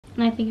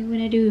and I think I'm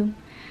gonna do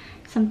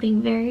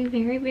something very,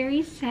 very,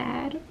 very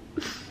sad.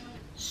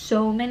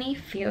 So many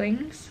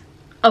feelings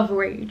of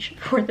rage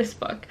for this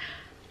book.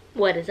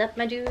 What is up,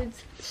 my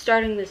dudes?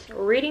 Starting this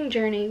reading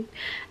journey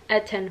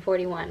at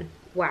 10:41.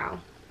 Wow.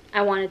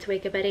 I wanted to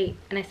wake up at 8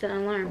 and I set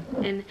an alarm,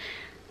 and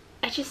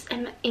I just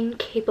am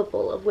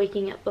incapable of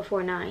waking up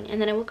before 9.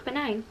 And then I woke up at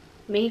 9,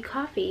 made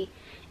coffee,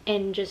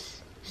 and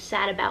just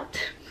sat about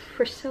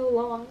for so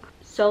long.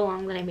 So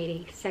long that I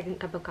made a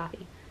second cup of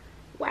coffee.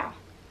 Wow.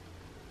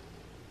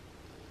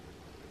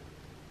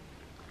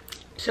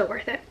 So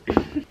worth it.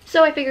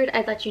 So I figured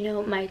I'd let you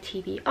know my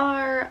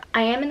TBR.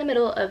 I am in the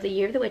middle of The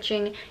Year of the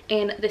Witching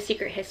and The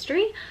Secret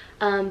History,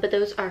 but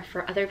those are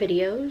for other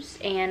videos.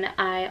 And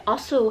I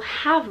also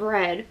have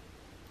read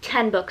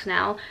 10 books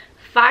now.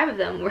 5 of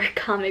them were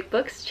comic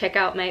books. Check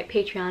out my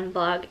Patreon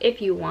vlog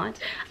if you want.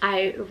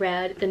 I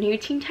read the new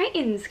Teen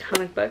Titans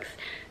comic books.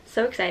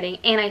 So exciting.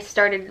 And I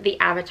started the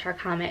Avatar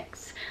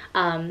comics.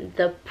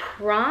 The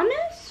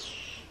Promise?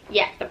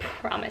 Yeah, The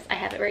Promise. I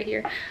have it right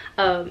here.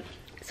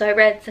 So I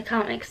read the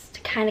comics to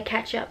kind of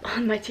catch up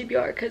on my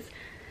TBR because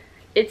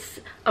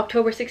it's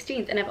October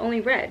 16th and I've only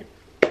read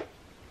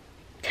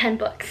 10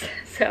 books.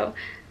 So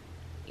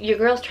your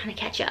girl's trying to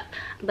catch up.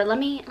 But let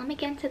me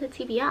get into the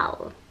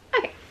TBR.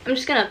 Okay, I'm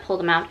just gonna pull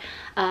them out.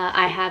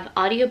 I have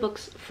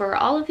audiobooks for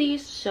all of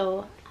these,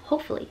 so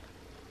hopefully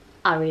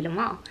I'll read them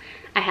all.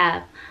 I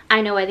have I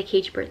Know Why the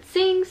Caged Bird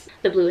Sings,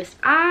 The Bluest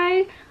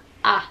Eye.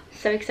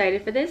 So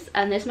excited for this.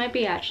 And this might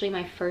be actually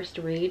my first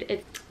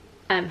read.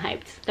 I'm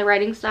hyped. The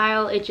writing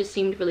style, it just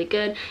seemed really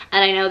good.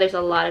 And I know there's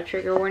a lot of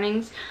trigger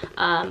warnings.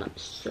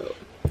 So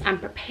I'm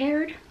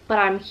prepared, but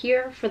I'm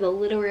here for the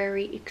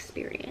literary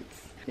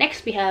experience.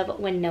 Next we have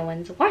When No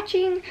One's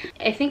Watching.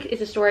 I think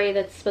it's a story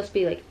that's supposed to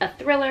be like a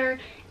thriller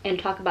and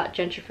talk about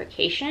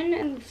gentrification,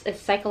 and it's a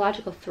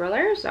psychological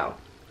thriller, so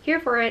here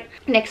for it.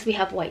 Next we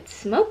have White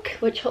Smoke,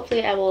 which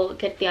hopefully I will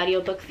get the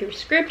audiobook through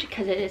Scribd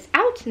because it is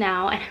out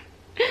now, and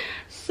I'm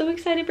so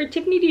excited for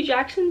Tiffany D.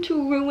 Jackson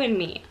to ruin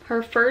me.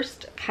 Her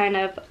first kind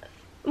of,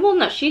 well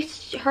no,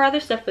 her other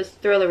stuff was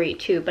thrillery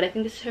too, but I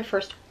think this is her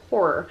first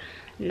horror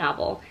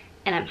novel,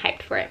 and I'm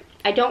hyped for it.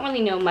 I don't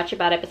really know much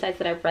about it besides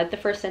that I've read the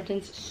first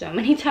sentence so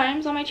many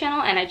times on my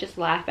channel, and I just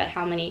laugh at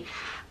how many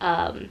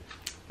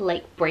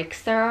like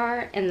breaks there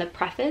are in the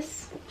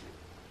preface.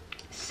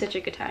 Such a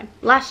good time.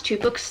 Last 2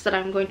 books that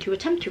I'm going to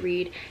attempt to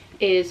read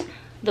is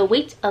The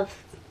Weight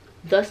of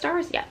the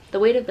Stars. Yeah, The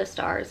Weight of the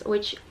Stars,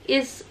 which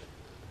is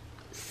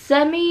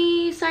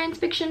semi-science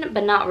fiction,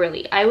 but not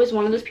really. I was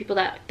one of those people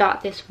that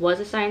thought this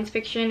was a science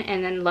fiction,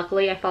 and then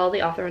luckily I follow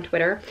the author on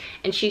Twitter,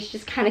 and she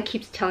just kind of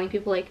keeps telling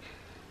people like,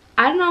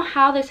 I don't know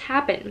how this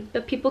happened,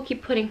 but people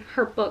keep putting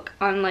her book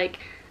on like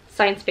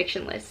science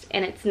fiction lists,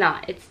 and it's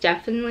not. It's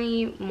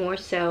definitely more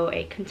so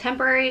a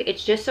contemporary. It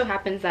just so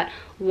happens that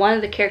one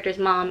of the characters'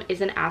 mom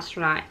is an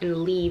astronaut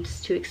and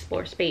leaves to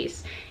explore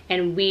space,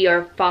 and we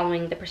are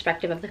following the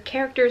perspective of the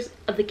characters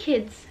of the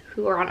kids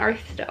who are on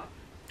Earth still.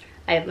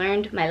 I have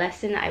learned my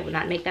lesson. I will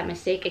not make that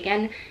mistake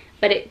again,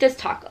 but it does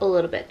talk a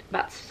little bit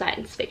about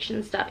science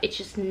fiction stuff. It's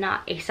just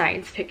not a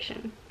science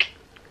fiction.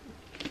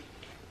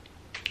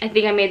 I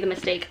think I made the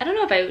mistake. I don't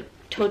know if I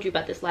told you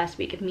about this last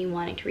week of me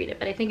wanting to read it,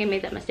 but I think I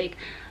made that mistake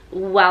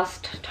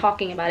whilst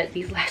talking about it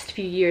these last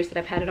few years that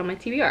I've had it on my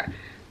TBR.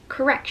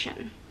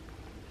 Correction.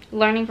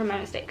 Learning from my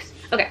mistakes.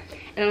 Okay,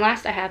 and then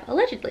last I have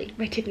Allegedly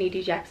by Tiffany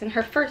D. Jackson.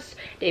 Her first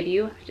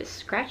debut. I just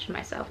scratched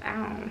myself.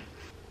 Ow.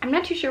 I'm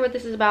not too sure what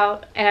this is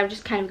about, and I'm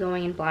just kind of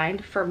going in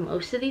blind for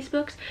most of these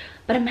books,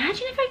 but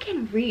imagine if I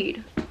can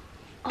read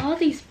all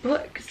these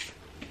books.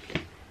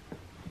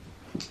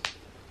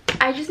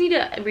 I just need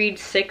to read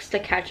 6 to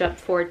catch up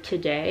for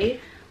today,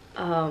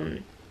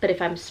 but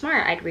if I'm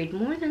smart, I'd read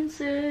more than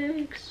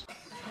 6.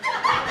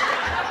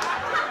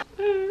 I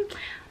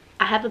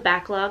have a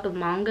backlog of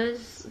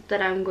mangas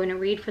that I'm going to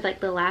read for like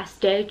the last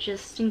day,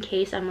 just in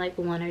case I'm like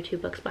 1 or 2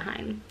 books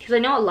behind, because I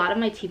know a lot of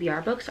my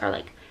TBR books are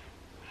like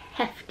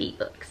hefty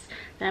books,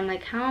 and I'm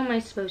like, how am I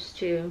supposed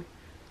to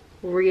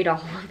read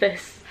all of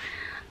this?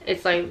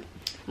 It's like,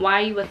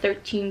 why are you a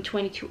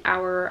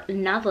 22-hour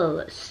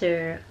novel,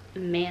 sir,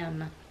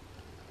 ma'am?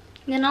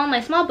 And then all my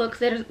small books,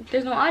 there's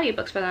no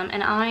audiobooks for them,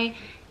 and I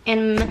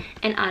am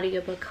an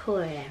audiobook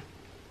whore.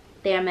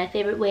 They are my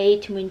favorite way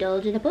to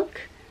indulge in a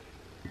book,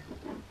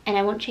 and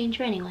I won't change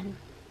for anyone.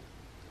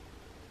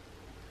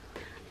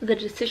 The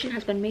decision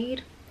has been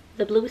made.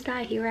 The bluest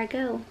eye, here I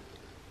go.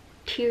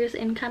 Tears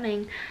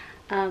incoming.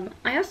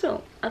 I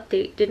also,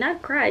 update, did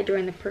not cry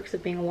during The Perks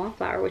of Being a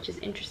Wallflower, which is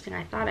interesting.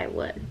 I thought I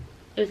would.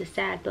 It was a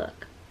sad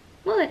book.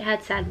 Well, it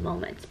had sad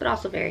moments, but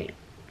also very,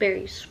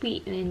 very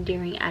sweet and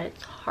endearing at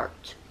its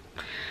heart.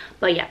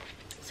 But yeah,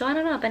 so I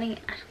don't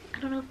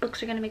know if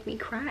books are gonna make me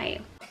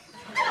cry.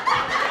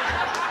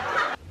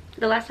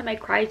 The last time I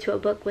cried to a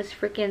book was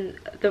freaking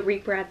The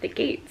Reaper at the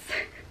Gates.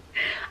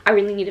 I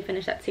really need to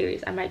finish that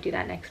series. I might do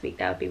that next week.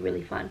 That would be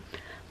really fun.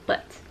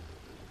 But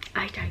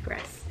I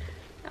digress.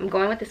 I'm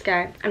going with this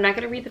guy. I'm not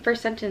going to read the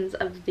first sentence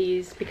of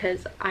these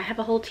because I have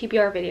a whole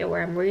TBR video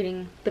where I'm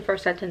reading the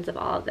first sentence of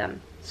all of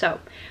them. So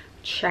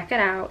check it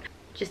out.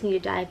 just need to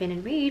dive in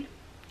and read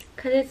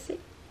because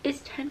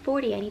it's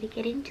 10:40. I need to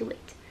get into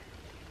it.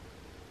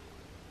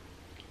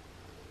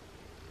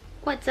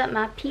 What's up,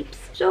 my peeps?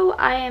 So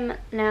I am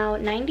now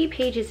 90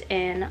 pages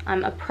in.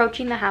 I'm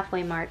approaching the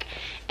halfway mark,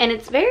 and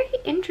it's very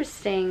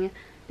interesting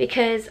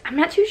because I'm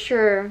not too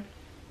sure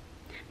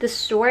the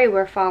story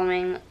we're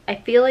following. I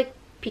feel like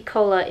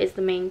Piccola is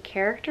the main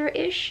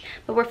character-ish,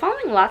 but we're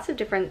following lots of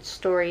different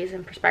stories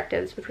and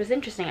perspectives, which was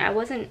interesting. I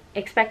wasn't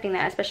expecting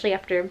that, especially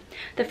after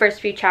the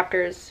first few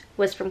chapters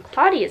was from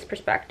Claudia's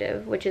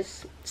perspective, which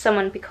is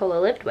someone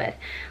Piccola lived with.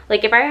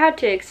 Like, if I had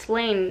to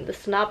explain the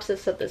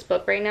synopsis of this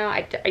book right now,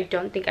 I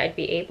don't think I'd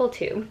be able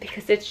to,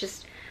 because it's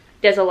just,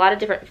 there's a lot of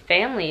different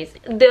families.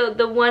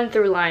 The one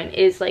through line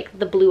is like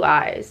the blue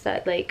eyes,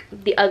 that like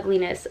the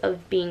ugliness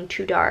of being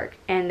too dark,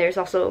 and there's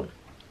also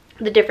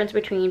the difference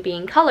between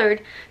being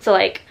colored, so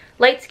like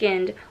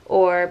light-skinned,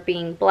 or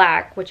being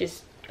black, which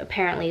is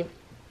apparently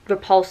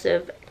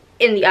repulsive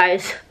in the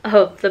eyes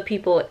of the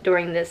people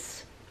during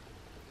this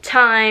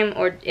time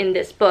or in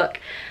this book.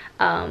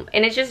 And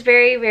it's just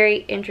very,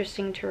 very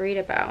interesting to read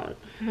about.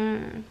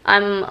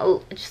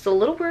 I'm just a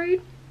little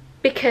worried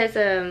because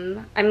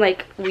I'm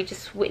like, we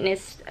just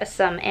witnessed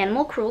some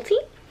animal cruelty.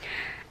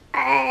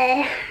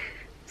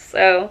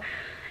 So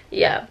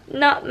yeah,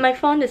 not my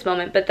fondest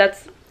moment, but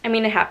that's, I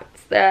mean, it happens.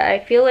 I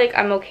feel like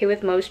I'm okay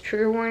with most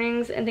trigger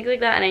warnings and things like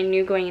that, and I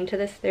knew going into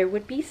this there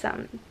would be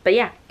some. But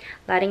yeah,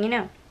 letting you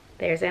know,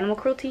 there's animal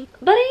cruelty.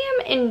 But I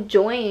am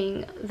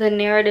enjoying the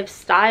narrative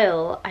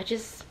style. I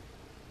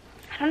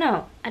don't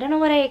know. I don't know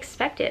what I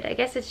expected. I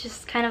guess it's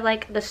just kind of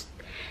like this,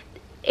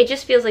 it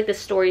just feels like the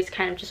story's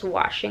kind of just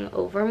washing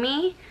over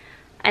me.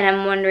 And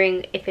I'm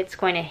wondering if it's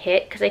going to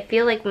hit, because I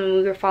feel like when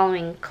we were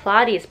following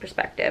Claudia's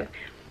perspective,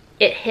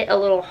 it hit a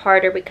little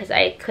harder because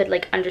I could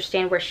like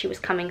understand where she was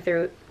coming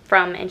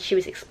from, and she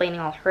was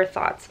explaining all her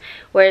thoughts.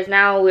 Whereas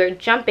now we're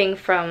jumping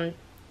from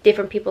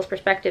different people's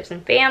perspectives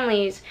and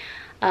families,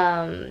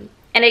 and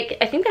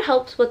I think that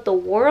helps with the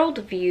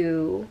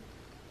worldview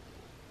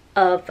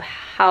of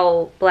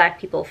how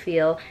Black people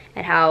feel,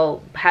 and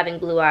how having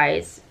blue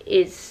eyes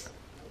is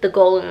the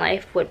goal in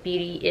life, what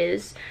beauty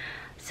is.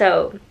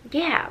 So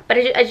yeah, but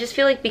I just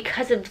feel like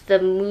because of the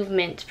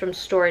movement from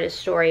story to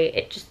story,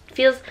 it just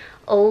feels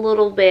a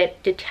little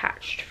bit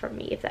detached from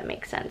me, if that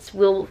makes sense.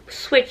 We'll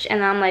switch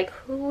and I'm like,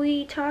 who are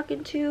we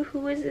talking to?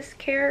 Who is this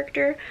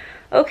character?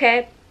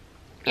 Okay.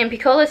 And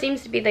Piccola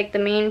seems to be like the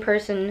main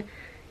person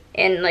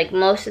in like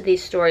most of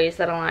these stories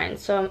that align.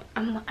 So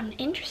I'm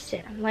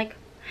interested. I'm like,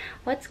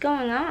 what's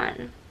going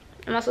on?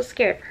 I'm also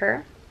scared for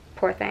her.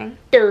 Poor thing.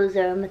 Those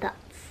are my thoughts.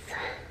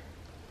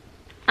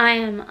 I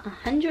am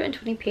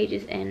 120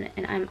 pages in,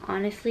 and I'm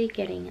honestly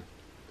getting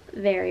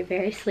very,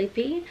 very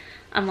sleepy.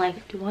 I'm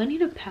like, do I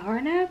need a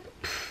power nap?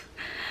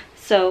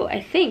 So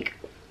I think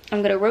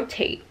I'm gonna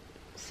rotate.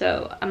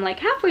 So I'm like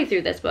halfway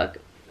through this book,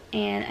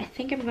 and I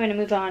think I'm going to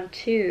move on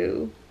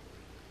to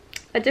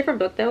a different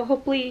book that will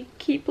hopefully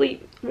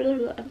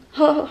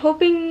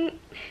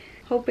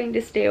hoping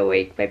to stay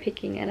awake by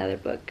picking another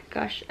book.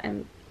 Gosh,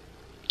 I'm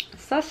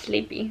so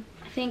sleepy.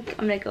 I think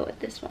I'm gonna go with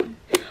this one,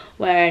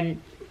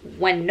 When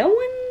No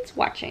One's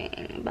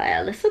Watching by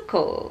Alyssa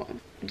Cole.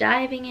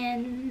 Diving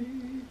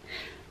in.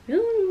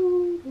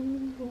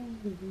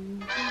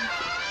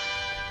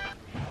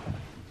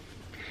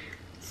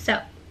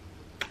 So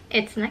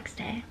it's next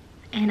day,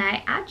 and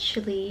I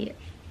actually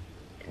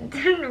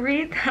didn't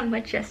read that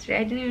much yesterday.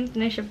 I didn't even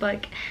finish a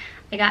book.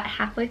 I got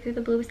halfway through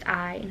The Bluest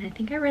Eye, and I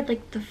think I read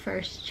like the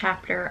first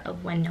chapter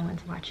of When No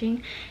One's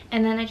Watching,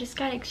 and then I just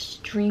got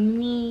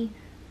extremely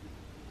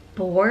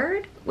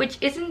bored, which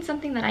isn't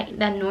something that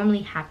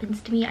normally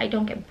happens to me. I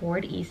don't get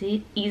bored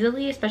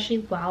easily, especially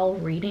while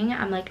reading.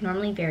 I'm like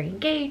normally very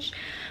engaged,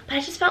 but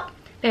I just felt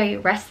very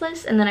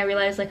restless. And then I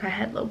realized like I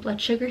had low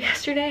blood sugar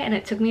yesterday, and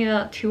it took me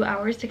about 2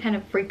 hours to kind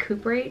of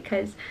recuperate,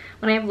 because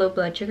when I have low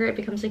blood sugar it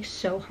becomes like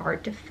so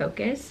hard to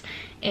focus,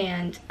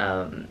 and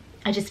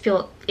I just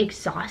feel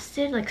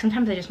exhausted. Like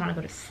sometimes I just want to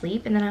go to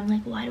sleep, and then I'm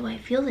like, why do I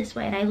feel this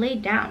way? And I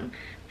laid down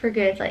for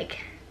good,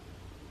 like,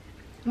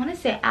 I want to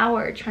say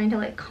hour, trying to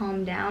like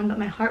calm down, but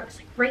my heart was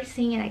like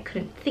racing and I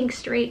couldn't think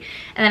straight.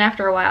 And then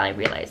after a while I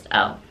realized,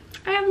 oh,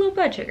 I have low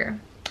blood sugar.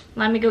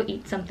 Let me go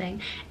eat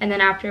something. And then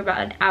after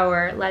about an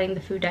hour letting the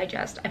food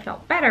digest, I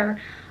felt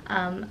better.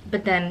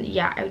 But then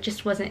yeah, I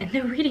just wasn't in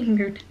the reading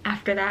mood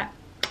after that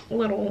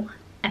little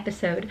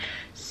episode.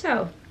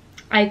 So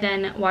I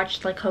then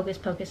watched like Hocus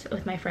Pocus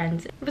with my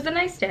friends. It was a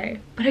nice day,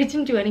 but I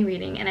didn't do any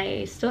reading, and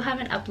I still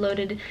haven't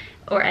uploaded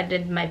or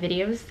edited my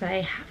videos that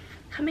I have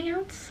coming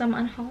out. Some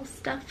unhaul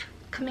stuff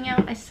coming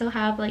out. I still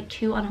have like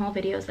 2 unhaul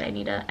videos that I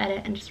need to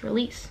edit and just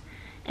release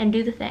and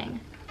do the thing.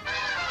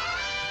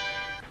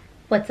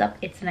 What's up?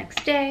 It's the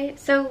next day.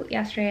 So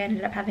yesterday I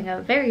ended up having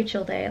a very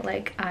chill day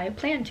like I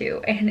planned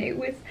to, and it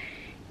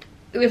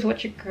was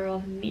what your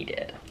girl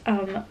needed.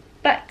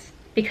 But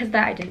because of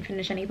that, I didn't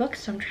finish any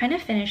books, so I'm trying to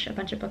finish a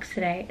bunch of books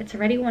today. It's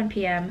already 1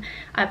 p.m.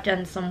 I've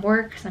done some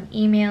work, some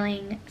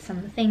emailing,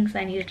 some things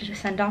I needed to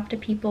send off to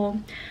people,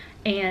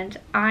 and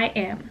I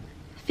am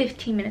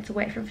 15 minutes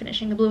away from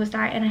finishing The Bluest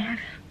Eye, and I have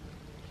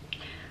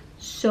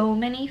so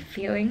many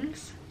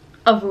feelings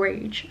of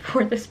rage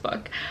for this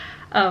book.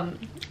 Well,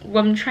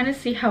 I'm trying to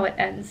see how it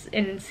ends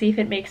and see if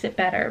it makes it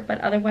better,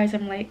 but otherwise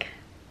I'm like,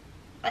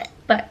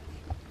 but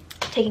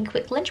taking a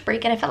quick lunch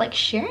break and I felt like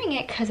sharing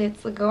it because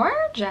it's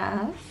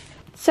gorgeous.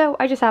 So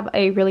I just have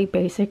a really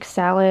basic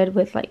salad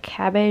with like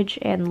cabbage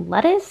and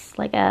lettuce,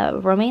 like a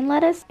romaine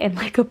lettuce, and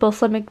like a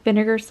balsamic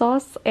vinegar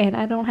sauce, and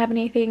I don't have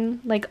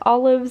anything like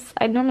olives.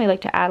 I normally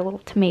like to add a little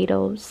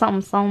tomato,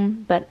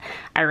 some, but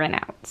I ran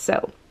out,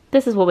 so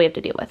this is what we have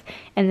to deal with.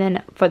 And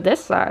then for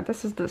this side,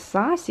 this is the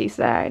saucy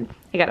side.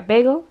 I got a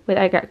bagel with,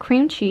 I got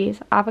cream cheese,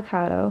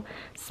 avocado,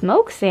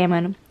 smoked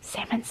salmon.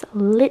 Salmon's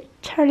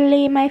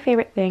literally my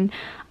favorite thing.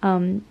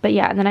 But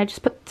yeah, and then I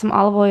just put some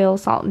olive oil,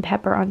 salt, and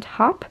pepper on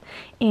top.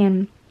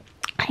 And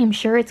I am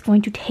sure it's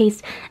going to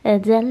taste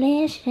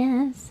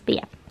delicious. But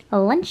yeah,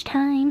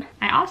 lunchtime.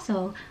 I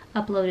also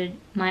uploaded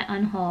my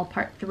unhaul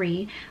part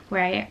 3,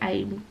 where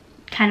I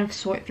kind of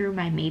sort through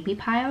my maybe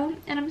pile,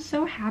 and I'm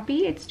so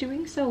happy it's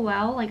doing so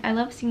well. Like, I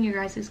love seeing your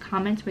guys'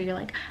 comments where you're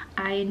like,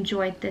 I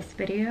enjoyed this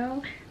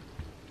video.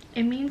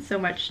 It means so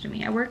much to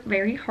me. I work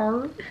very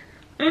hard.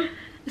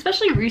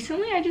 Especially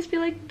recently, I just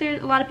feel like a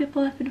lot of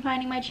people have been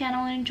finding my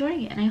channel and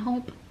enjoying it, and I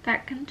hope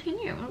that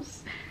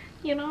continues,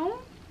 you know?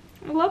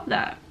 I love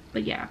that.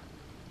 But yeah.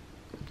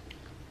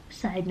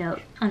 Side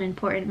note,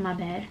 unimportant, my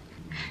bad.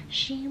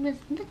 She was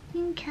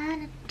looking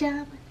kind of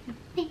dumb with her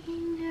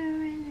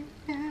finger in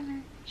the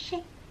summer.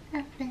 Shape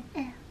of an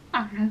L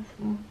on her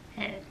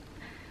forehead.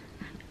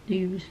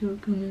 You so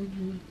good,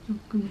 so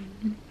good.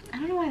 I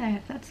don't know why I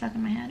have that stuck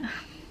in my head.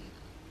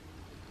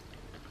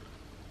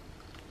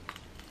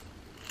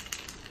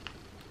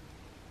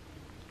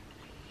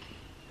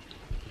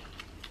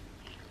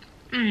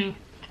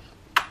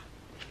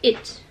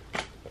 It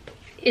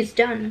is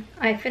done.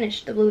 I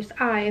finished The Bluest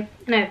Eye,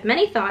 and I have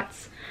many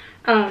thoughts.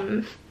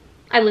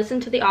 I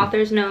listened to the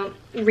author's note,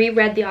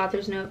 reread the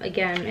author's note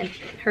again, and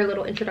her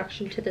little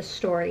introduction to this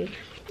story,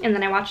 and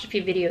then I watched a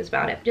few videos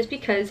about it, just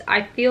because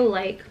I feel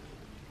like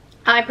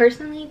I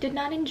personally did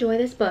not enjoy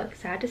this book,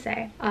 sad to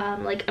say.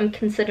 Like, I'm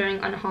considering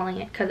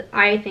unhauling it, because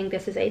I think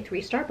this is a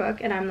 3-star book,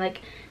 and I'm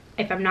like,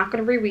 if I'm not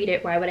going to reread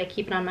it, why would I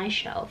keep it on my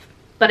shelf?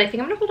 But I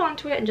think I'm going to hold on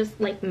to it and just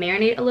like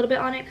marinate a little bit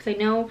on it, because I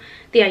know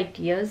the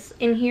ideas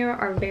in here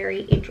are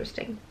very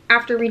interesting.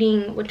 After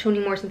reading what Toni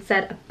Morrison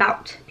said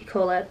about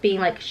Pecola being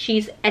like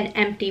she's an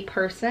empty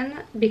person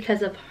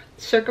because of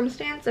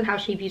circumstance and how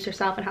she views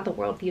herself and how the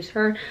world views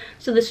her,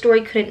 so the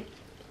story couldn't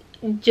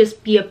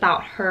just be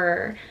about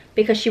her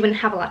because she wouldn't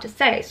have a lot to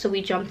say. So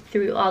we jumped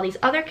through all these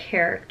other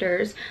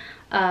characters,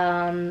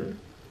 and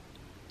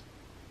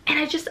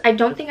I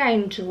don't think I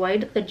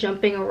enjoyed the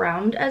jumping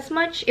around as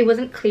much. It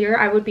wasn't clear.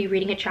 I would be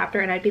reading a chapter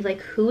and I'd be like,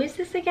 who is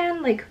this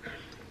again? Like,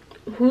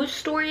 whose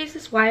story is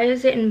this? Why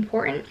is it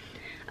important?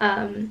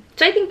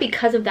 So I think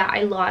because of that,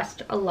 I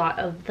lost a lot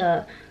of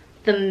the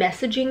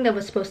messaging that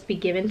was supposed to be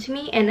given to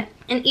me. And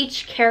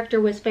each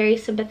character was very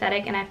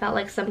sympathetic, and I felt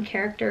like some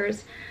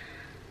characters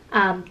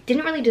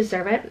didn't really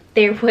deserve it.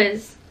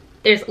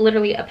 There's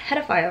literally a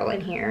pedophile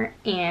in here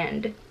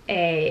and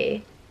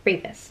a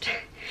rapist.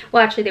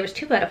 Well, actually, there was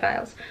 2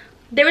 pedophiles.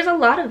 There was a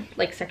lot of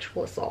like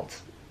sexual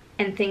assault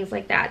and things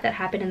like that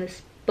happened in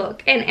this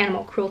book, and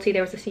animal cruelty.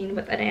 There was a scene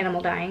with an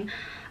animal dying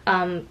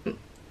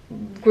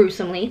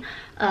gruesomely,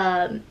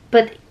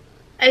 but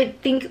I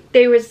think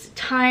there was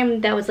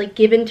time that was like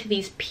given to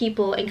these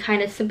people and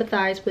kind of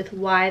sympathize with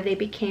why they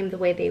became the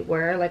way they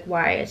were, like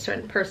why a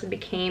certain person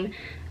became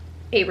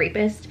a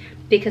rapist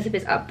because of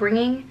his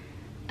upbringing.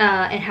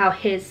 And how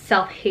his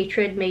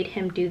self-hatred made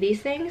him do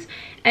these things.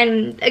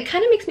 And it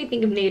kind of makes me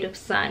think of Native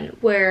Son,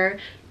 where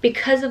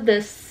because of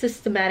this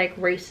systematic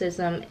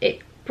racism,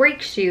 it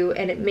breaks you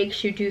and it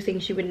makes you do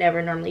things you would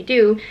never normally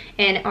do.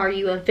 And are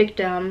you a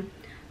victim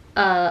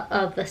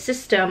of the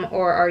system,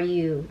 or are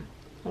you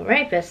a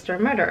rapist or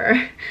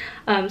murderer?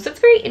 So it's a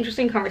very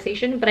interesting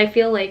conversation, but I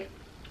feel like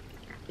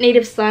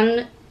Native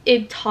Son,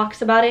 it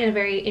talks about it in a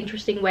very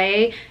interesting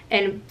way,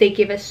 and they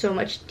give us so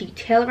much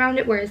detail around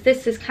it, whereas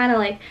this is kind of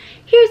like,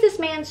 here's this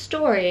man's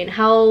story and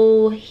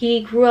how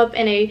he grew up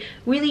in a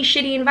really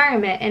shitty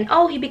environment, and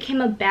oh, he became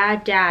a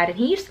bad dad, and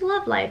he used to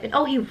love life, and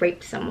oh, he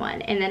raped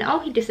someone, and then oh,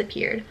 he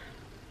disappeared.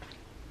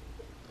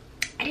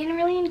 I didn't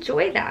really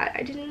enjoy that.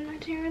 I didn't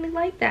really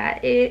like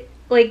that. It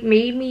like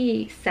made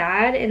me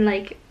sad, and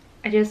like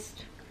I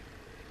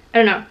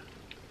don't know.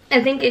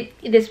 I think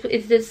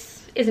this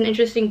is an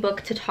interesting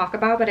book to talk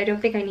about, but I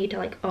don't think I need to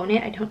like own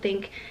it. I don't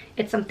think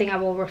it's something I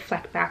will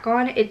reflect back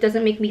on. It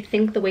doesn't make me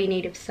think the way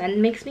Native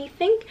Son makes me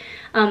think,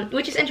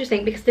 which is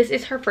interesting because this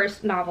is her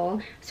first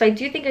novel. So I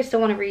do think I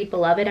still want to read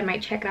Beloved. I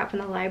might check it out from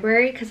the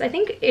library because I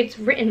think it's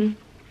written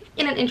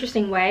in an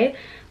interesting way.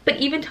 But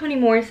even Toni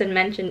Morrison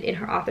mentioned in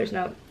her author's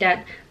note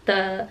that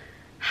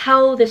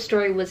how the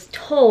story was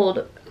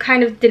told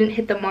kind of didn't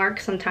hit the mark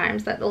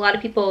sometimes, that a lot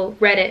of people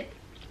read it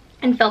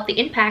and felt the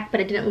impact,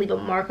 but it didn't leave a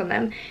mark on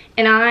them.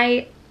 And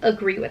I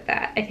agree with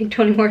that. I think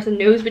Toni Morrison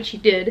knows what she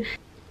did.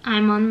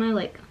 I'm on my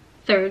like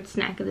 3rd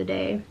snack of the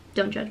day.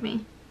 Don't judge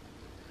me.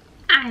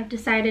 I have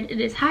decided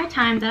it is high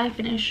time that I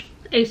finish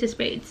Ace of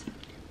Spades.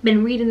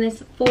 been reading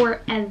this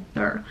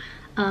forever,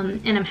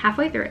 and I'm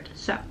halfway through it.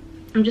 So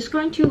I'm just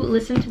going to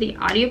listen to the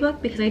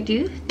audiobook because I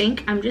do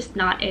think I'm just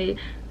not a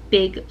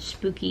big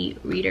spooky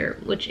reader,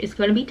 which is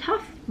going to be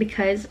tough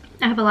because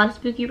I have a lot of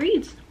spooky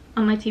reads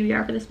on my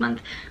TBR for this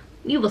month.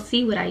 We will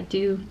see what I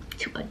do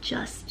to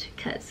adjust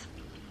because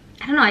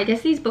I don't know, I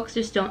guess these books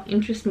just don't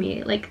interest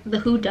me. Like the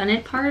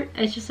whodunit part,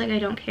 it's just like I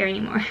don't care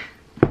anymore.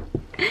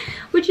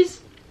 Which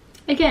is,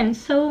 again,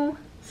 so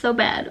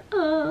bad.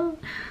 I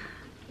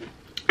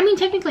mean,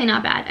 technically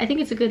not bad. I think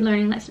it's a good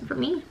learning lesson for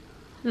me.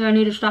 So I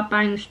need to stop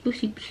buying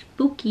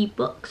spooky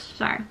books.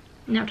 Sorry,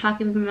 now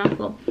talking with my mouth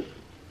full.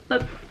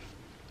 But I'm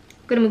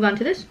gonna move on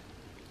to this.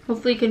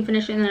 Hopefully you can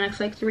finish it in the next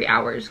like 3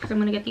 hours because I'm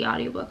gonna get the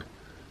audiobook.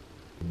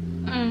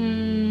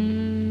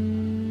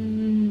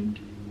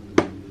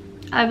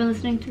 I've been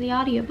listening to the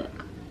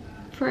audiobook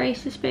for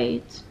Ace of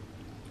Spades,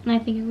 and I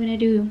think I'm gonna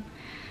do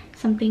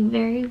something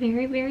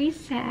very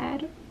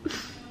sad.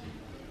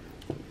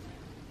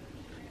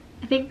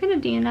 I think I'm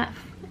gonna DNF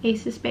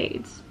Ace of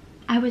Spades.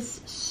 I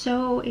was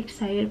so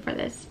excited for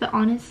this, but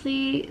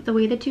honestly, the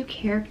way the two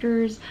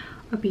characters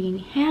are being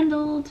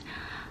handled,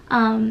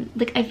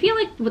 like I feel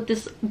like what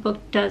this book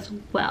does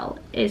well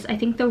is I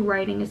think the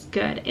writing is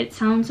good. It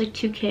sounds like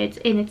two kids,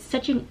 and it's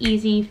such an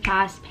easy,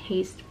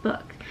 fast-paced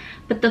book.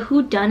 But the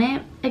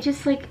whodunit, I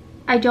just like,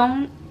 I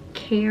don't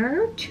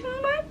care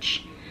too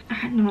much.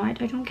 No, I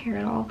don't care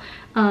at all.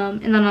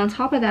 And then on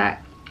top of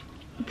that,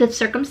 the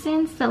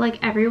circumstance that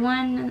like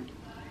everyone,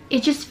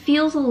 it just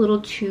feels a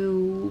little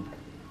too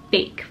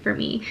fake for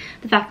me.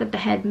 The fact that the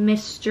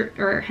headmaster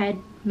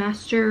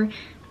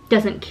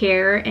doesn't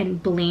care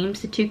and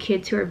blames the two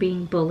kids who are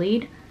being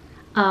bullied.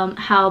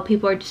 How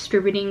people are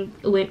distributing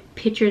with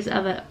pictures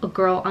of a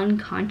girl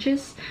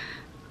unconscious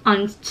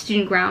on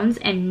student grounds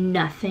and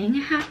nothing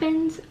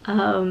happens.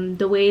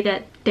 The way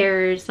that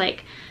there's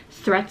like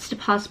threats to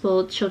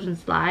possible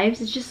children's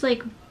lives, it's just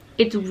like,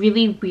 it's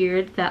really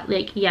weird that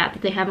like, yeah,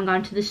 that they haven't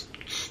gone to the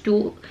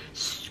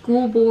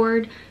school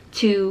board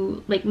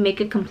to like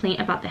make a complaint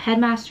about the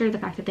headmaster, the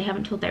fact that they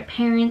haven't told their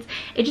parents.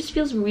 It just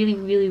feels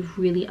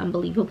really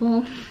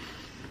unbelievable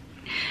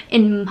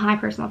in my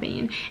personal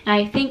opinion. And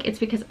I think it's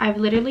because I've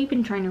literally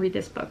been trying to read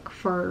this book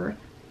for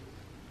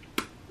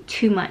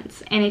 2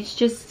 months, and it's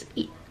just,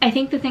 I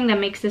think the thing that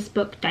makes this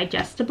book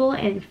digestible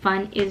and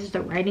fun is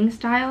the writing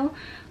style,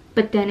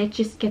 but then it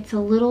just gets a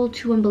little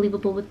too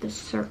unbelievable with the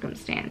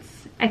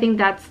circumstance. I think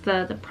that's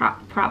the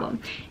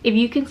problem. If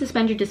you can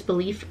suspend your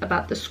disbelief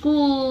about the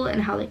school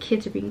and how the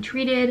kids are being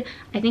treated,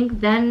 I think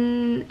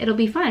then it'll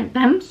be fun.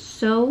 But I'm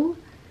so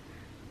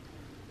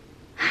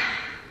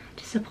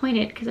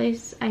disappointed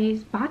because I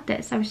bought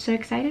this. I was so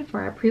excited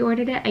for it. I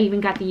pre-ordered it. I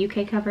even got the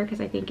UK cover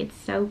because I think it's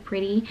so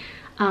pretty.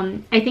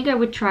 I think I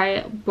would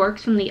try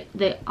works from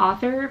the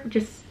author,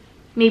 just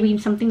maybe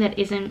something that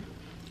isn't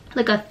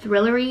like a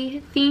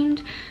thrillery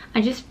themed.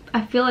 I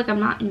feel like I'm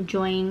not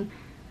enjoying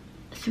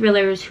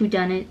thrillers,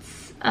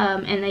 whodunits,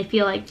 and I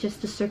feel like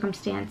just the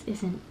circumstance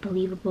isn't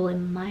believable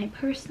in my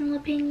personal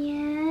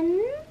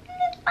opinion.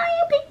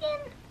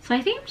 So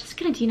I think I'm just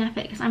gonna DNF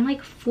it because I'm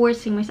like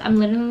forcing myself. I'm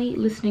literally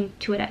listening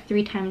to it at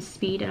 3 times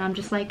speed, and I'm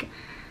just like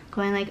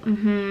going like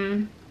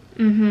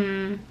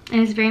and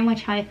it's very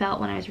much how I felt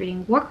when I was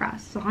reading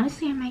Warcross. So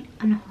honestly, I might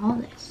unhaul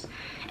this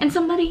and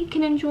somebody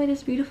can enjoy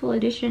this beautiful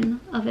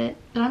edition of it.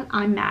 But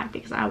I'm mad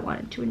because I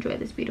wanted to enjoy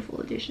this beautiful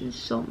edition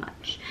so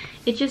much.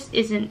 It just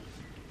isn't,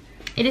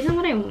 it isn't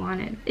what I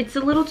wanted. It's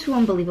a little too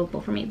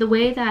unbelievable for me. The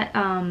way that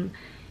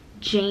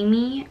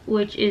Jamie,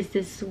 which is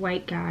this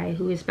white guy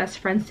who is best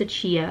friends to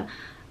Chia,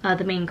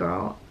 the main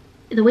girl,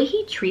 the way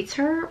he treats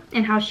her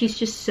and how she's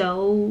just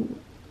so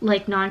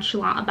like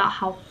nonchalant about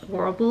how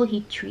horrible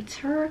he treats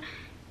her,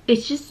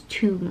 it's just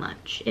too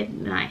much.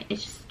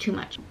 It's just too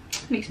much.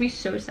 It makes me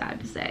so sad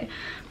to say.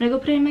 I'm gonna go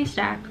put it in my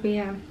stack, but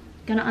yeah,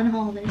 gonna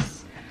unhaul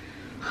this.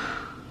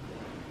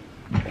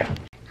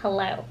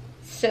 Hello.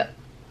 So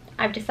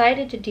I've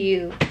decided to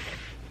do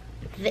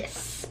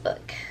this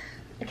book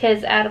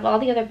because out of all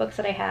the other books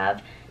that I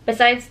have,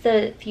 besides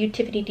the few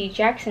Tiffany D.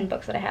 Jackson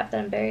books that I have that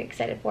I'm very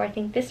excited for, I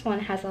think this one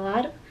has a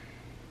lot of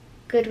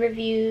good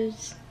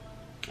reviews.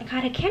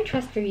 God, I can't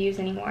trust reviews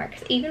anymore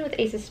because even with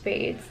Ace of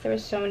Spades, there were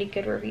so many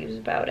good reviews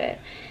about it.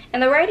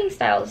 And the writing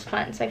style is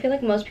fun, so I feel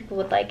like most people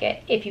would like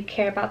it if you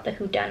care about the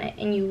whodunit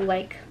and you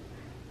like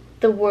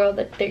the world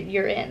that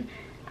you're in.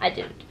 I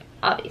didn't,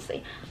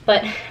 obviously.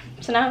 But,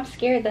 so now I'm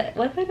scared that,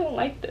 what if I don't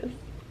like this?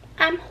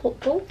 I'm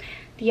hopeful.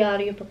 The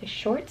audiobook is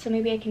short, so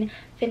maybe I can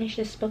finish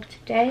this book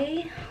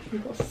today. We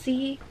will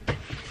see.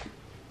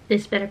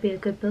 This better be a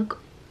good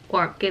book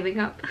or I'm giving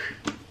up.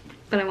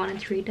 But I wanted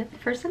to read the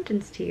first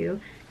sentence to you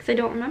because I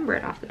don't remember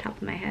it off the top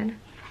of my head.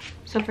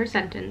 So first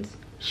sentence,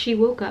 she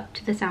woke up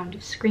to the sound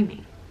of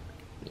screaming.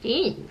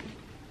 Eee.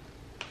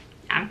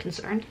 I'm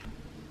concerned.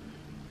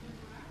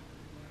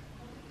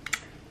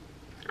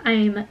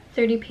 I'm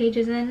 30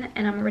 pages in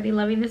and I'm already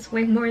loving this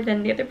way more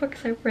than the other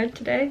books I've read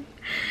today.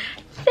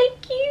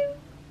 Thank you.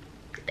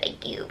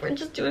 Thank you for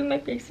just doing my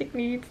basic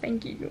needs.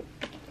 Thank you.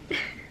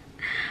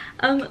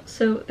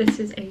 So this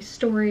is a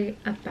story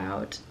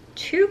about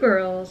two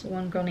girls,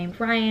 one girl named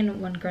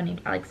Ryan, one girl named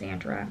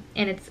Alexandra,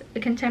 and it's a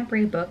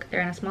contemporary book. They're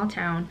in a small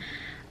town.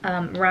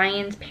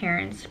 Ryan's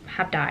parents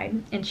have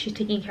died, and she's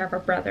taking care of her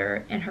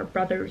brother and her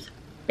brother's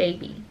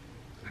baby.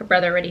 Her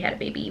brother already had a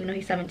baby, even though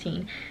he's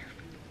 17.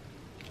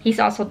 He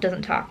also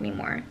doesn't talk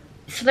anymore.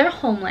 So their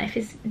home life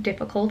is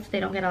difficult. They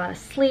don't get a lot of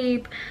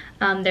sleep.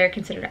 They're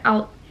considered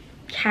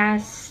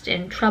outcast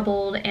and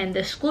troubled, and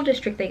the school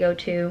district they go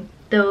to,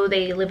 though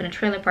they live in a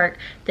trailer park,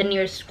 the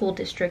nearest school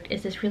district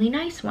is this really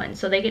nice one,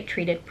 so they get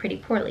treated pretty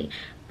poorly.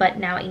 But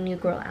now a new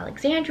girl,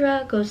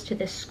 Alexandra, goes to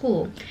this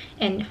school,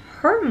 and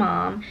her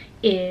mom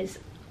is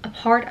a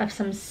part of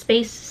some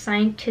space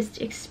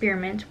scientist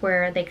experiment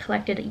where they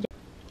collected...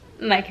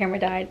 My camera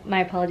died, my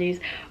apologies,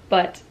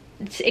 but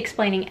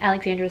explaining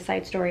Alexandra's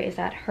side story is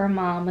that her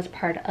mom was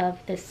part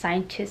of this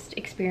scientist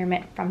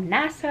experiment from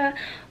NASA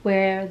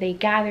where they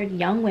gathered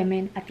young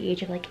women at the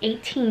age of like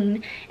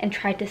 18 and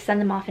tried to send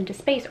them off into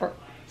space, or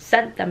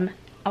sent them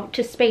out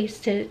to space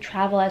to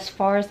travel as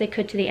far as they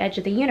could to the edge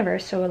of the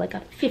universe. So like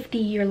a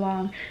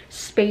 50-year-long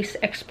space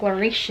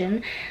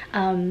exploration.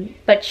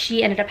 But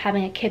she ended up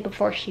having a kid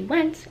before she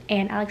went,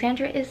 and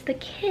Alexandra is the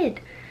kid.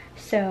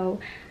 So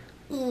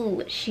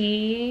ooh,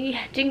 she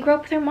didn't grow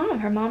up with her mom.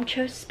 Her mom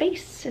chose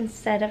space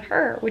instead of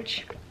her,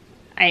 which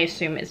I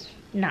assume is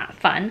not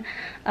fun.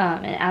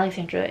 And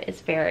Alexandra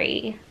is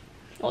very,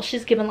 well,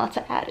 she's given lots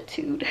of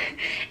attitude.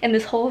 And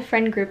this whole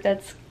friend group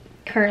that's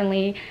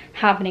currently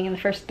happening in the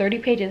first 30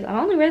 pages, I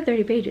only read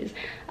 30 pages,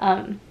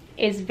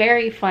 is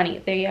very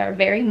funny. They are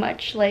very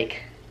much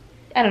like,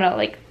 I don't know,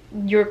 like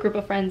your group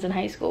of friends in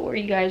high school where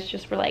you guys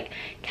just were like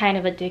kind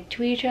of a dick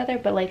to each other,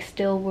 but like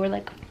still were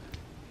like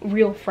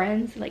real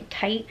friends, like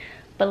tight,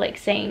 but like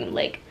saying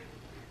like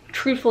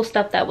truthful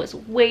stuff that was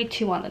way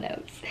too on the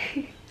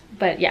nose.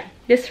 But yeah,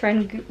 this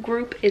friend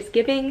group is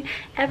giving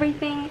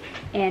everything,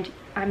 and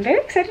I'm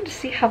very excited to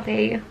see how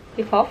they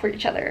fall for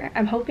each other.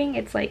 I'm hoping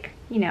it's like,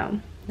 you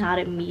know, not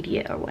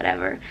immediate or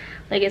whatever,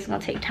 like it's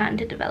gonna take time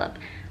to develop,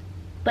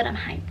 but I'm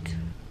hyped.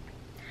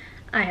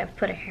 I have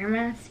put a hair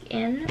mask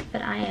in,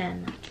 but I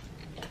am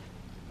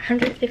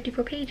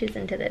 154 pages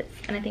into this,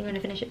 and I think I'm gonna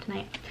finish it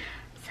tonight.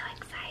 So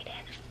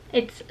excited.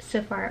 It's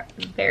so far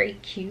very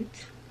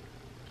cute.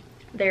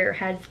 There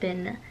has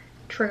been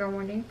trigger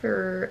warning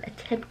for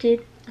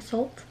attempted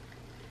assault,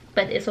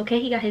 but it's okay,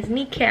 he got his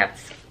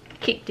kneecaps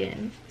kicked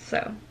in,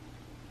 so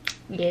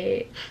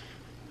yeah.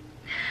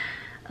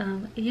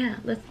 Yeah,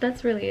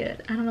 that's really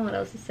it. I don't know what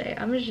else to say.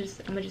 I'm gonna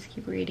just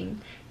keep reading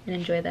and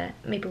enjoy that.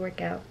 Maybe work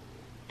out.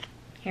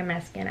 Hair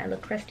mask in. I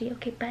look crusty.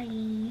 Okay,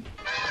 bye.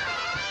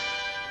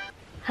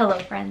 Hello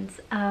friends.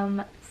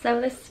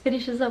 So this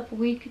finishes up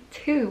week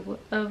 2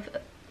 of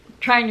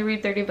trying to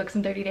read 30 books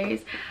in 30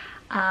 days.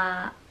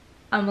 I'm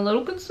a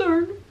little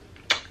concerned.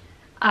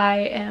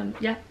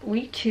 Yeah,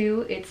 week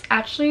 2. It's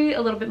actually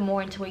a little bit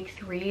more into week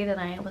 3 than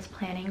I was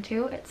planning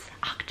to. It's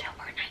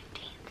October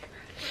 19th.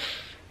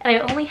 And I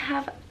only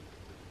have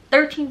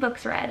 13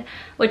 books read,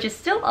 which is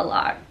still a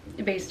lot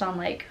based on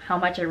like how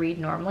much I read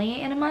normally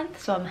in a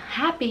month. So I'm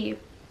happy,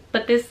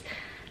 but this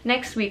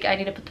next week I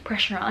need to put the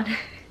pressure on.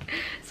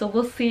 So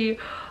we'll see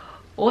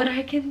what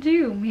I can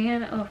do,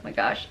 man. Oh my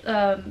gosh.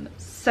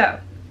 So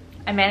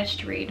I managed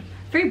to read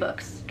 3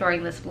 books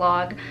during this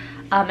vlog,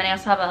 and I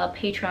also have a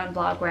Patreon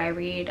vlog where I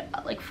read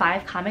like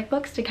 5 comic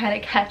books to kind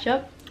of catch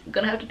up. I'm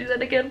gonna have to do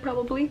that again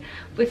probably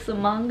with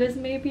some mangas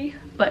maybe,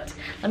 but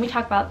let me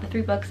talk about the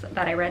 3 books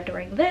that I read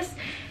during this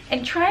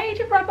and try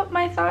to wrap up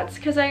my thoughts,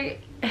 because I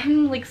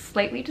am like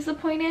slightly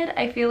disappointed.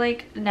 I feel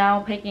like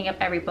now picking up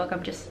every book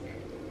I'm just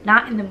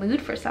not in the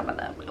mood for some of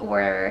them,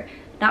 or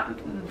not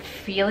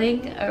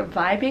feeling or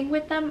vibing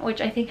with them, which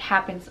I think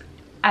happens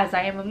as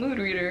I am a mood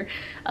reader.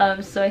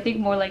 So I think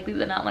more likely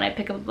than not when I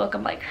pick up a book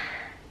I'm like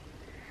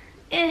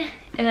eh,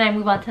 and then I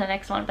move on to the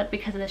next one. But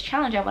because of this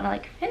challenge I want to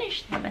like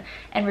finish them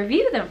and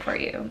review them for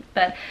you.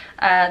 But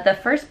the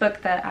first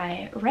book that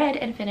I read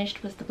and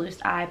finished was The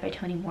Bluest Eye by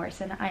Toni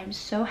Morrison. I'm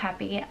so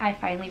happy I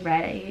finally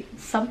read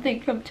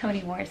something from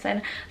Toni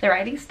Morrison. The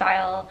writing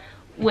style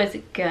was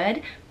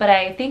good, but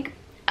I think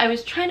I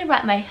was trying to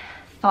wrap my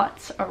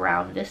thoughts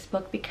around this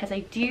book because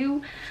I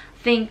do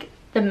think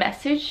the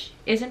message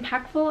is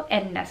impactful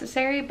and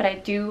necessary, but I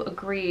do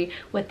agree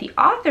with the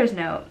author's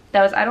note.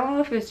 That was, I don't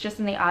know if it was just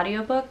in the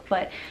audiobook,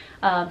 but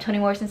Toni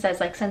Morrison says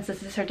like since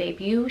this is her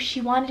debut,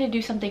 she wanted to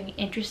do something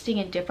interesting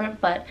and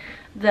different, but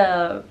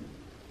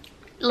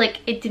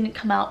it didn't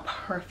come out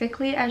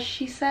perfectly as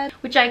she said,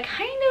 which I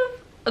kind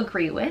of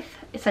agree with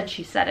since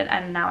she said it,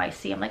 and now I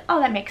see, I'm like, oh,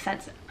 that makes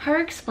sense. Her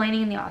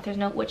explaining in the author's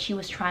note what she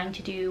was trying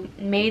to do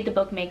made the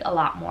book make a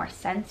lot more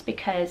sense,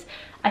 because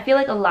I feel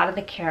like a lot of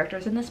the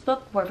characters in this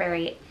book were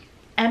very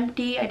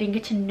empty. I didn't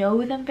get to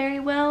know them very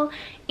well,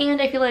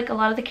 and I feel like a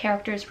lot of the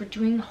characters were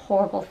doing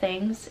horrible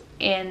things,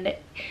 and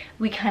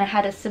we kind of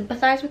had to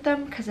sympathize with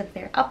them because of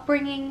their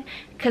upbringing,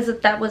 because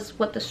that was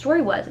what the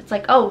story was. It's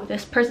like, oh,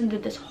 this person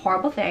did this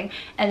horrible thing,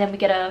 and then we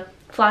get a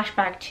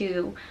flashback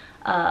to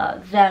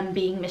them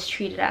being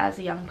mistreated as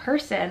a young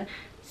person.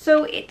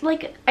 So it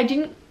like, I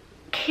didn't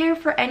care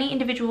for any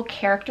individual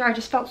character. I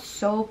just felt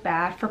so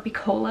bad for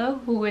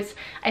Piccolo, who is,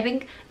 I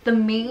think, the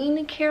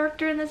main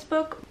character in this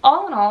book.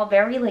 All in all,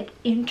 very like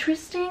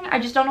interesting. I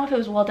just don't know if it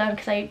was well done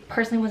because I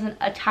personally wasn't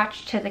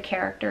attached to the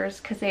characters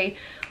because they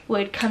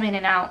would come in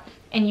and out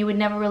and you would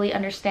never really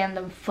understand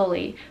them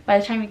fully. By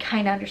the time you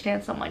kind of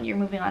understand someone, you're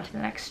moving on to the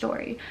next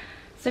story.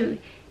 So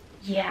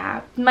yeah,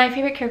 my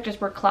favorite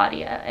characters were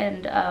Claudia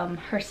and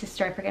her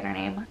sister, I forget her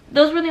name.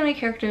 Those were the only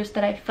characters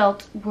that I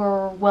felt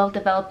were well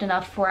developed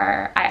enough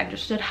where I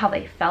understood how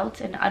they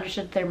felt and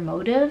understood their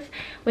motive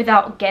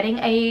without getting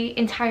a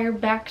entire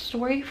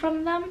backstory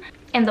from them.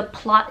 And the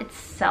plot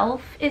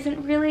itself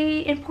isn't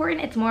really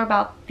important. It's more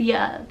about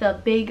the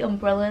big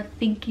umbrella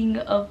thinking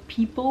of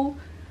people.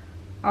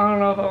 I don't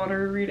know if I want to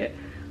reread it.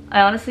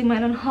 I honestly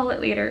might unhaul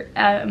it later.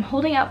 I'm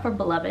holding out for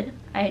Beloved.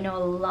 I know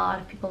a lot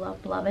of people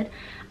love Beloved.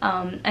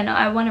 And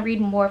I want to read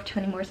more of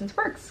Toni Morrison's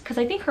works because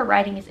I think her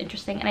writing is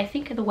interesting and I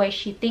think the way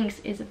she thinks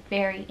is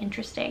very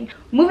interesting.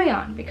 Moving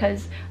on,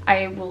 because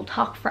I will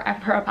talk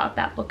forever about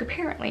that book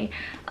apparently.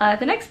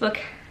 The next book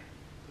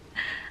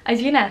is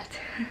DNF.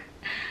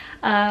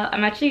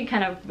 I'm actually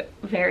kind of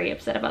very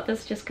upset about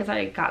this just because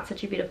I got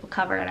such a beautiful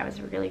cover and I was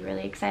really,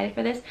 really excited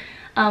for this.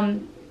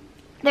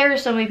 There are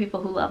so many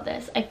people who love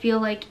this. I feel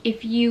like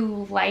if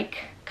you like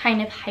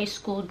kind of high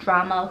school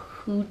drama,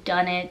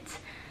 whodunit,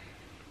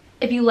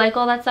 if you like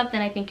all that stuff,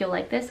 then I think you'll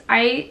like this.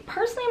 I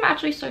personally am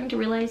actually starting to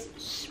realize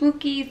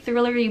spooky,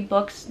 thrillery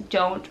books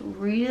don't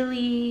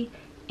really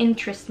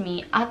interest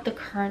me at the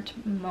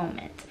current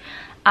moment.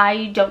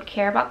 I don't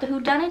care about the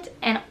whodunit,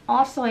 and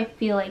also I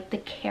feel like the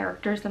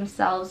characters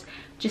themselves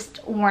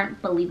just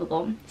weren't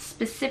believable.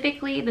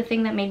 Specifically, the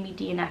thing that made me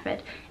DNF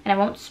it, and I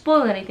won't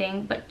spoil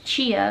anything, but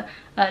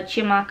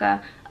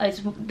Chiamaka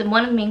is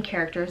one of the main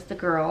characters, the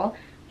girl.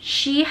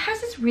 She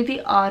has this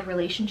really odd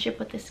relationship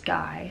with this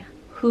guy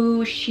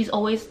who she's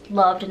always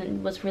loved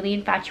and was really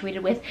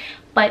infatuated with,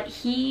 but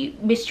he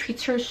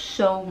mistreats her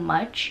so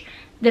much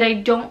that I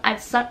don't,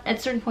 at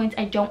certain points,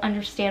 I don't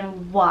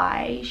understand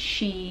why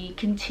she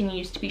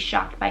continues to be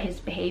shocked by his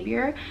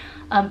behavior.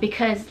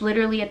 Because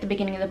literally at the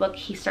beginning of the book,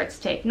 he starts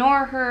to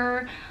ignore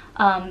her,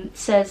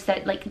 says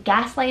that, like,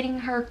 gaslighting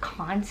her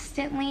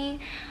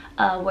constantly,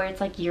 where it's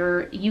like,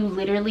 you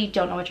literally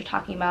don't know what you're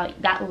talking about.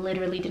 That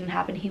literally didn't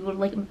happen. He would,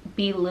 like,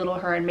 belittle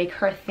her and make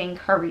her think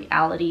her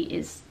reality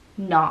is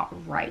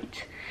not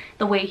right,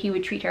 the way he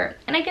would treat her.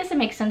 And I guess it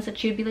makes sense that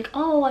she would be like,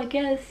 oh, I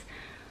guess,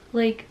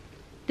 like,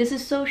 this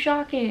is so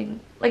shocking.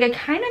 Like, I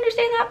kind of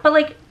understand that, but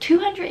like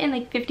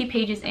 250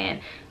 pages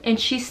in and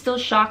she's still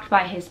shocked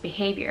by his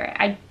behavior.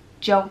 I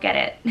don't get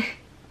it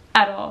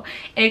at all.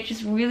 And it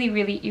just really,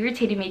 really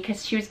irritated me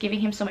because she was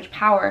giving him so much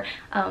power.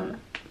 And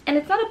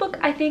it's not a book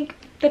I think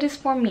that is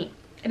for me.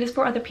 It is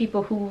for other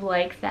people who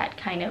like that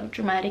kind of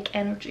dramatic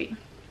energy.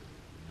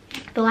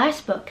 The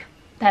last book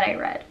that I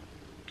read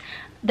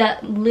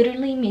that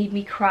literally made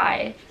me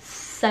cry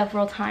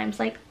several times,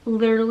 like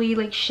literally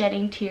like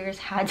shedding tears,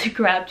 had to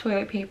grab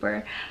toilet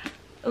paper,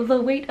 The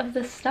Weight of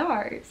the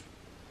Stars.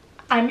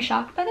 I'm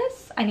shocked by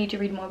this. I need to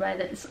read more by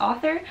this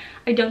author.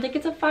 I don't think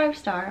it's a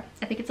 5-star.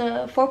 I think it's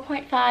a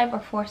 4.5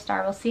 or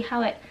 4-star. We'll see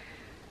how it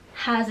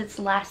has its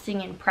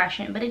lasting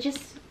impression, but it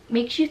just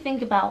makes you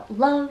think about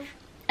love,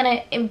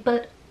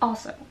 but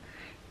also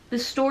the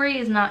story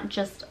is not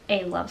just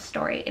a love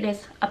story. It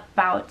is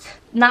about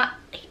not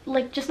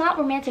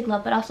romantic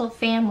love, but also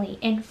family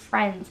and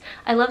friends.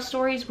 I love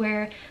stories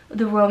where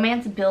the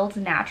romance builds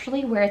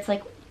naturally, where it's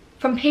like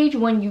from page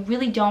 1 you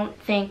really don't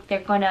think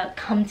they're gonna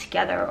come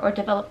together or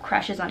develop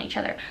crushes on each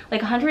other.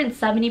 Like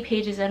 170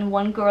 pages in,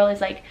 one girl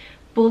is like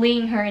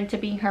bullying her into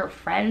being her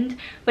friend,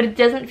 but it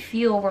doesn't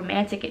feel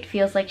romantic. It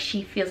feels like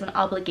she feels an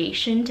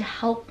obligation to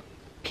help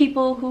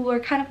people who are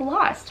kind of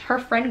lost. Her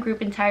friend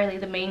group entirely,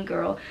 the main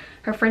girl,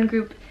 her friend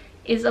group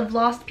is of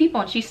lost people,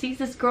 and she sees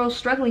this girl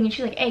struggling and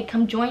she's like, hey,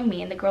 come join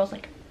me, and the girl's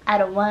like, I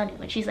don't want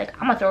to, and she's like,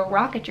 I'm gonna throw a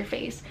rock at your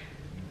face.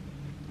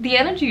 The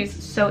energy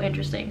is so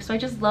interesting. So I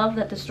just love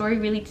that the story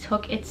really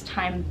took its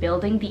time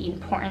building the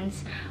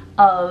importance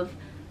of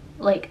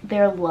like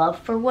their love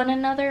for one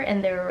another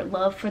and their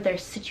love for their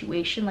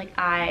situation. Like,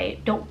 I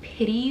don't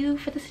pity you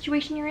for the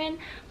situation you're in,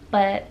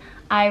 but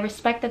I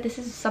respect that this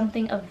is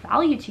something of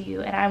value to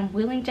you and I'm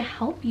willing to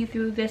help you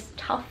through this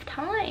tough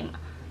time.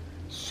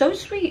 So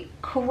sweet.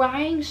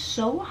 Crying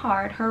so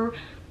hard.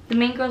 The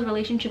main girl's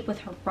relationship with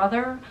her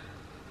brother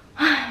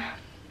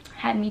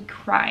had me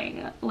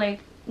crying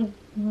like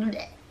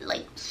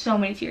so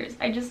many tears.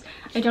 I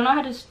don't know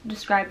how to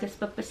describe this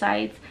book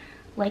besides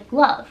like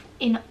love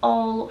in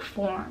all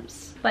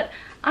forms. But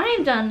I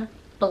am done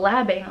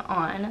blabbing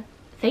on.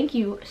 Thank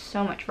you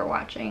so much for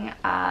watching.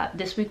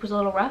 This week was a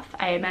little rough.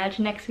 I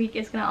imagine next week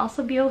is gonna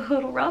also be a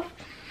little rough.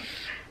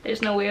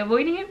 There's no way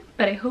avoiding it,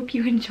 but I hope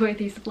you enjoy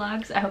these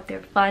vlogs. I hope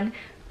they're fun.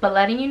 But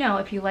letting you know,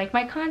 if you like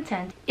my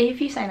content, if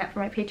you sign up for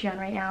my Patreon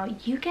right now,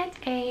 you get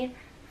a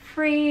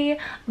free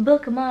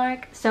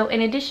bookmark. So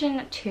in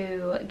addition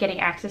to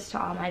getting access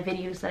to all my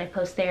videos that I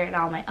post there and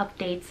all my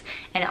updates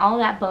and all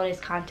that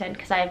bonus content,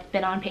 because I've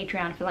been on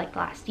Patreon for like the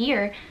last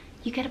year,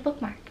 you get a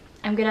bookmark.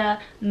 I'm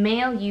gonna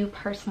mail you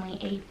personally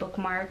a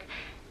bookmark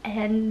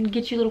and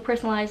get you a little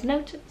personalized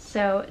note.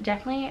 So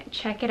definitely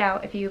check it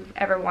out if you've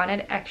ever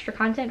wanted extra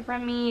content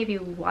from me, if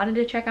you wanted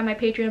to check out my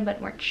Patreon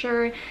but weren't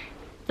sure.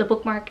 The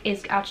bookmark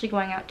is actually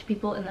going out to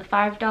people in the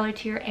 $5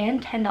 tier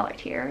and $10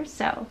 tier.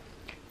 So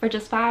for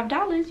just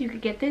 $5 you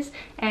could get this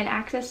and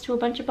access to a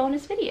bunch of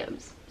bonus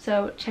videos.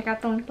 So check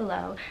out the link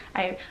below.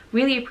 I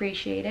really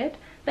appreciate it,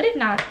 but if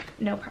not,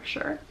 no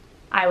pressure.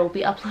 I will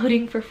be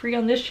uploading for free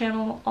on this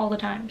channel all the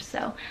time.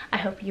 So I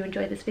hope you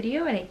enjoyed this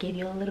video and it gave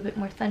you a little bit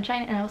more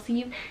sunshine, and I will see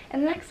you in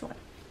the next one.